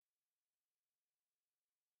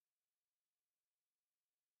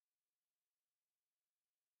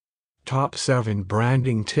top 7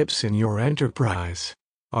 branding tips in your enterprise.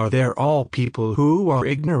 Are there all people who are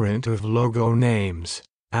ignorant of logo names,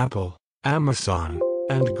 Apple, Amazon,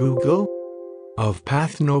 and Google? Of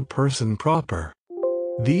path no person proper.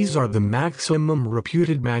 These are the maximum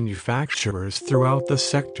reputed manufacturers throughout the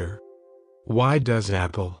sector. Why does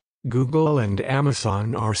Apple, Google and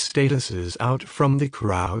Amazon are statuses out from the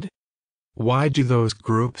crowd? Why do those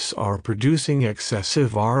groups are producing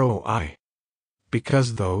excessive ROI?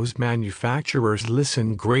 Because those manufacturers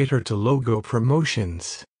listen greater to logo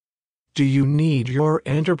promotions. Do you need your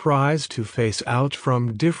enterprise to face out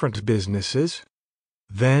from different businesses?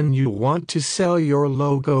 Then you want to sell your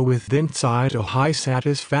logo with inside a high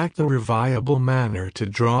satisfactory viable manner to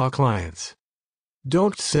draw clients.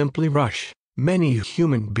 Don't simply rush. Many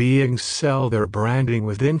human beings sell their branding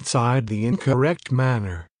with inside the incorrect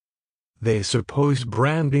manner. They suppose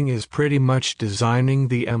branding is pretty much designing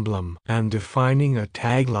the emblem and defining a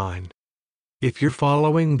tagline. If you're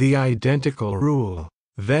following the identical rule,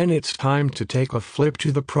 then it's time to take a flip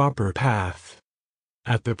to the proper path.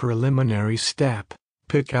 At the preliminary step,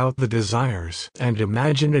 pick out the desires and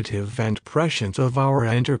imaginative impressions of our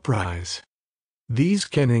enterprise. These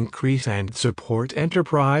can increase and support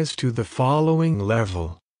enterprise to the following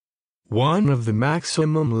level. One of the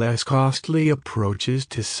maximum less costly approaches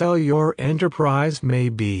to sell your enterprise may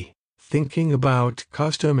be thinking about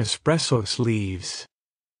custom espresso sleeves.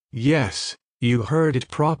 Yes, you heard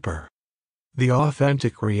it proper. The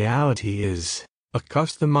authentic reality is, a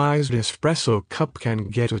customized espresso cup can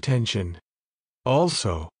get attention.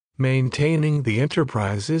 Also, maintaining the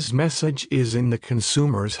enterprise's message is in the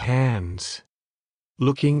consumer's hands.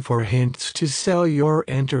 Looking for hints to sell your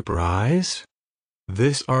enterprise?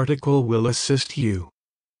 This article will assist you.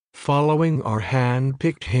 Following are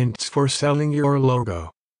hand-picked hints for selling your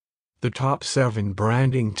logo. The top 7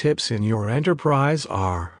 branding tips in your enterprise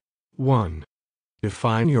are: 1.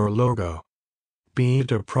 Define your logo. Be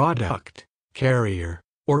it a product, carrier,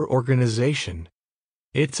 or organization,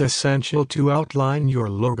 it's essential to outline your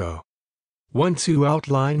logo. Once you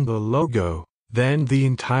outline the logo, then the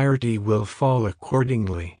entirety will fall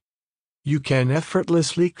accordingly. You can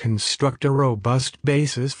effortlessly construct a robust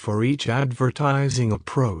basis for each advertising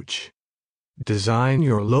approach. Design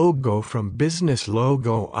your logo from business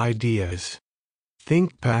logo ideas.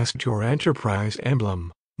 Think past your enterprise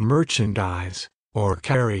emblem, merchandise, or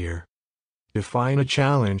carrier. Define a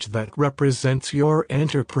challenge that represents your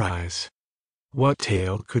enterprise. What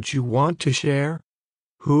tale could you want to share?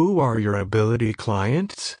 Who are your ability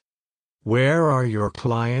clients? Where are your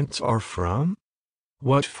clients are from?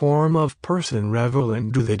 What form of person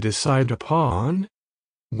relevant do they decide upon?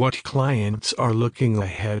 What clients are looking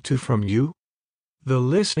ahead to from you? The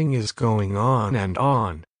listing is going on and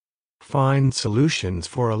on. Find solutions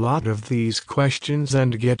for a lot of these questions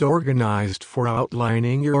and get organized for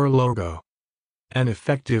outlining your logo. An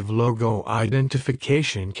effective logo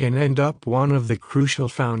identification can end up one of the crucial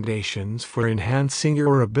foundations for enhancing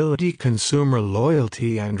your ability consumer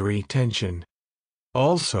loyalty and retention.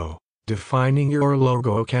 Also, defining your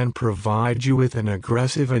logo can provide you with an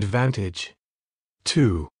aggressive advantage.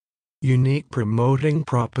 2. Unique promoting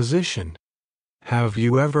proposition. Have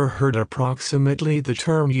you ever heard approximately the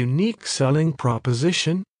term unique selling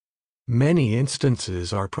proposition? Many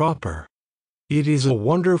instances are proper. It is a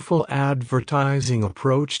wonderful advertising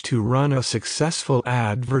approach to run a successful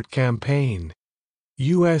advert campaign.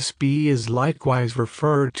 USP is likewise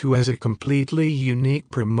referred to as a completely unique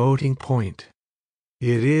promoting point.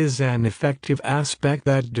 It is an effective aspect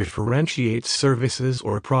that differentiates services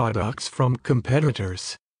or products from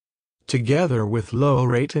competitors. Together with low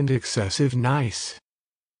rate and excessive nice.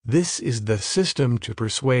 This is the system to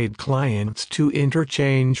persuade clients to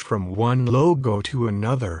interchange from one logo to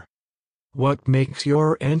another. What makes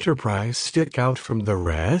your enterprise stick out from the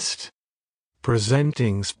rest?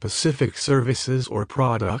 Presenting specific services or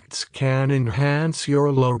products can enhance your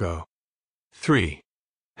logo. 3.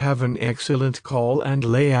 Have an excellent call and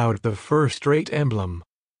lay out the first-rate emblem.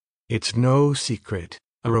 It's no secret,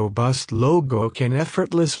 a robust logo can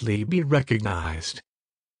effortlessly be recognized.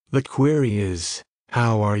 The query is,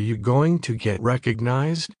 how are you going to get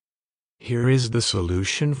recognized? Here is the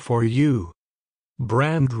solution for you.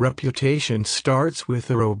 Brand reputation starts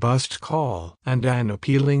with a robust call and an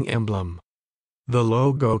appealing emblem. The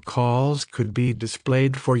logo calls could be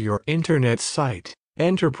displayed for your internet site,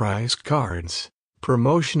 enterprise cards,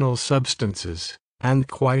 promotional substances, and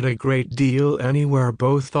quite a great deal anywhere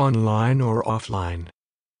both online or offline.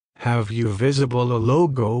 Have you visible a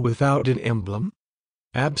logo without an emblem?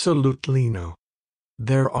 Absolutely no.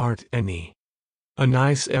 There aren't any. A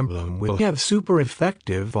nice emblem will have super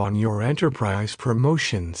effective on your enterprise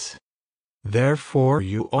promotions. Therefore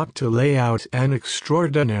you ought to lay out an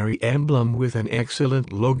extraordinary emblem with an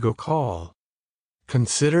excellent logo call.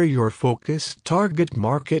 Consider your focused target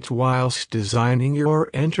market whilst designing your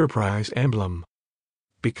enterprise emblem,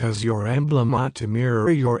 because your emblem ought to mirror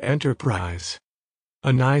your enterprise.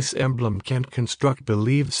 A nice emblem can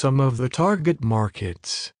believe some of the target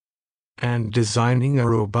markets, and designing a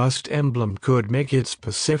robust emblem could make it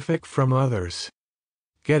specific from others.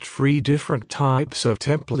 Get free different types of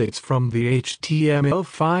templates from the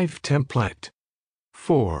HTML5 template.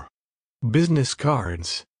 4. Business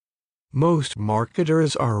cards. Most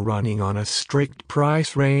marketers are running on a strict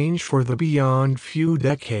price range for the beyond few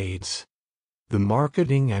decades. The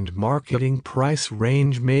marketing price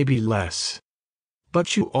range may be less,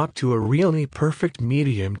 but you ought to a really perfect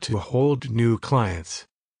medium to hold new clients.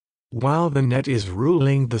 While the net is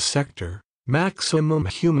ruling the sector, maximum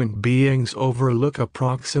human beings overlook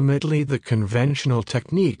approximately the conventional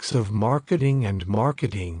techniques of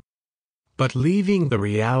marketing. But leaving the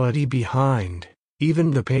reality behind,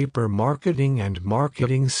 even the paper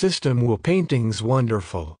marketing system will paintings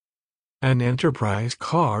wonderful. An enterprise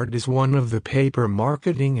card is one of the paper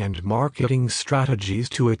marketing strategies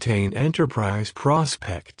to attain enterprise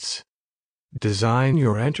prospects. Design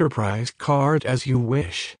your enterprise card as you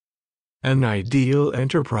wish. An ideal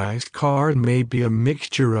enterprise card may be a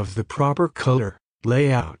mixture of the proper color,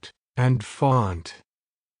 layout, and font.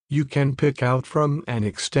 You can pick out from an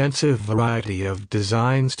extensive variety of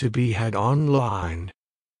designs to be had online.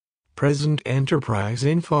 Present enterprise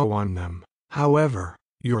info on them, however,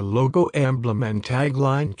 your logo, emblem, and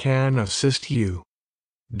tagline can assist you.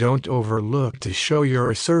 Don't overlook to show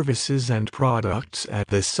your services and products at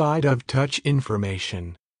the side of touch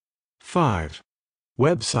information. 5.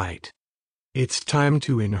 Website. It's time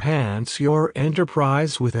to enhance your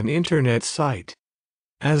enterprise with an internet site.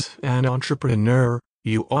 As an entrepreneur,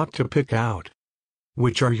 you ought to pick out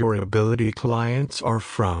which are your ability clients are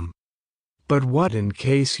from. But what in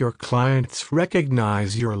case your clients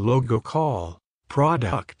recognize your logo call,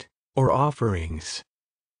 product, or offerings?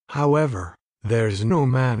 However, there's no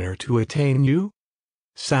manner to attain you?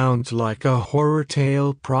 Sounds like a horror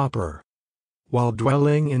tale proper. While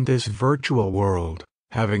dwelling in this virtual world,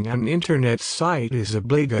 having an internet site is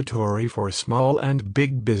obligatory for small and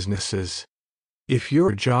big businesses. If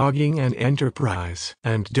you're jogging an enterprise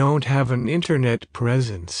and don't have an internet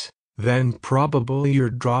presence, then probably you're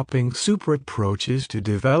dropping super approaches to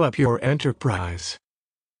develop your enterprise.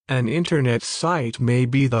 An internet site may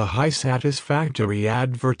be the high satisfactory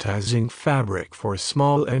advertising fabric for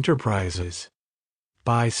small enterprises.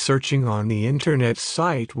 By searching on the internet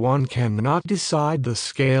site, one cannot decide the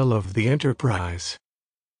scale of the enterprise.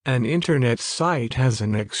 An internet site has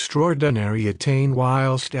an extraordinary attain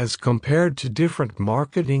whilst as compared to different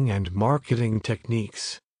marketing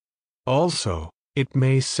techniques. Also, it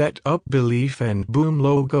may set up belief and boom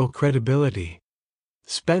logo credibility.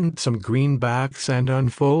 Spend some greenbacks and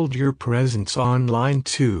unfold your presence online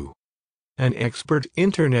too. An expert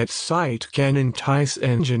internet site can entice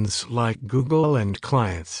engines like Google and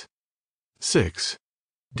clients. 6.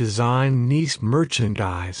 Design niche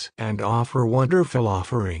merchandise and offer wonderful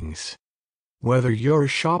offerings. Whether you're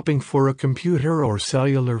shopping for a computer or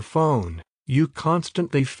cellular phone, you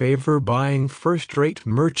constantly favor buying first-rate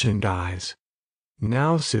merchandise.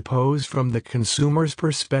 Now suppose from the consumer's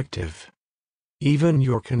perspective. Even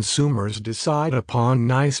your consumers decide upon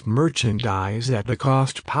nice merchandise at a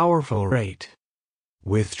cost-powerful rate.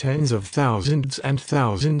 With tens of thousands and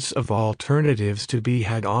thousands of alternatives to be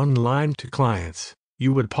had online to clients,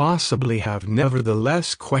 you would possibly have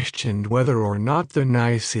nevertheless questioned whether or not the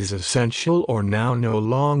nice is essential or now no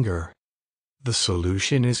longer. The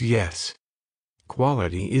solution is yes.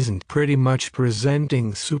 Quality isn't pretty much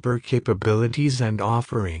presenting super capabilities and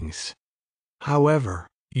offerings. However,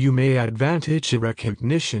 you may advantage a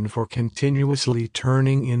recognition for continuously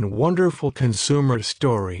turning in wonderful consumer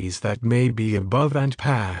stories that may be above and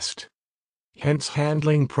past. Hence,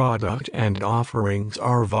 handling product and offerings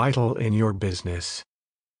are vital in your business.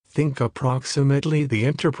 Think approximately the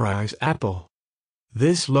enterprise Apple.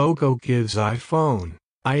 This logo gives iPhone,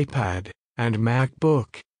 iPad, and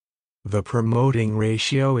MacBook. The promoting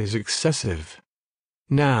ratio is excessive.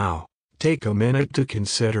 Now, take a minute to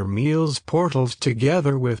consider meals portals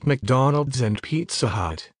together with McDonald's and Pizza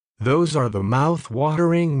Hut. Those are the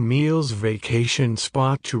mouth-watering meals vacation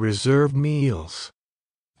spot to reserve meals.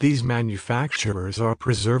 These manufacturers are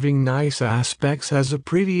preserving nice aspects as a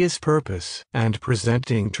previous purpose and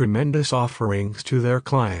presenting tremendous offerings to their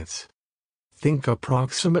clients. Think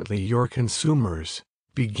approximately your consumers,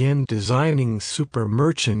 Begin designing super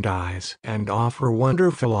merchandise and offer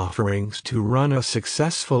wonderful offerings to run a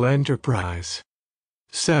successful enterprise.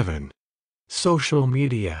 7. Social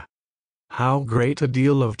media. How great a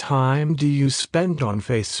deal of time do you spend on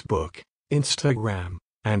Facebook, Instagram,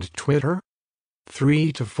 and Twitter?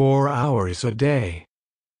 3 to 4 hours a day.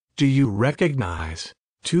 Do you recognize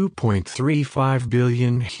 2.35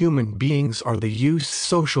 billion human beings are the use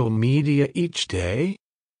social media each day?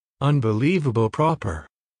 Unbelievable proper.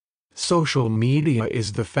 Social media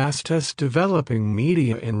is the fastest developing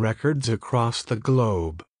media in records across the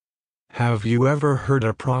globe. Have you ever heard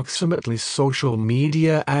approximately social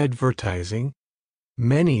media advertising?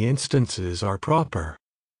 Many instances are proper.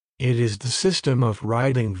 It is the system of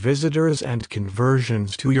routing visitors and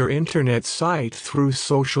conversions to your internet site through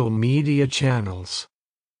social media channels.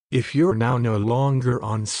 If you're now no longer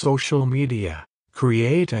on social media,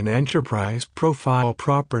 create an enterprise profile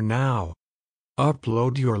proper now.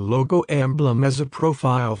 Upload your logo emblem as a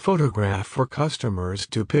profile photograph for customers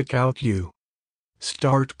to pick out you.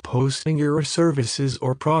 Start posting your services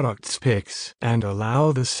or products pics and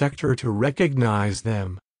allow the sector to recognize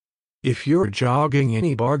them. If you're jogging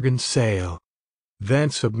any bargain sale, then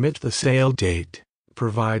submit the sale date,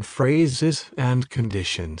 provide phrases and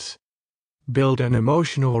conditions. Build an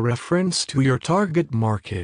emotional reference to your target market.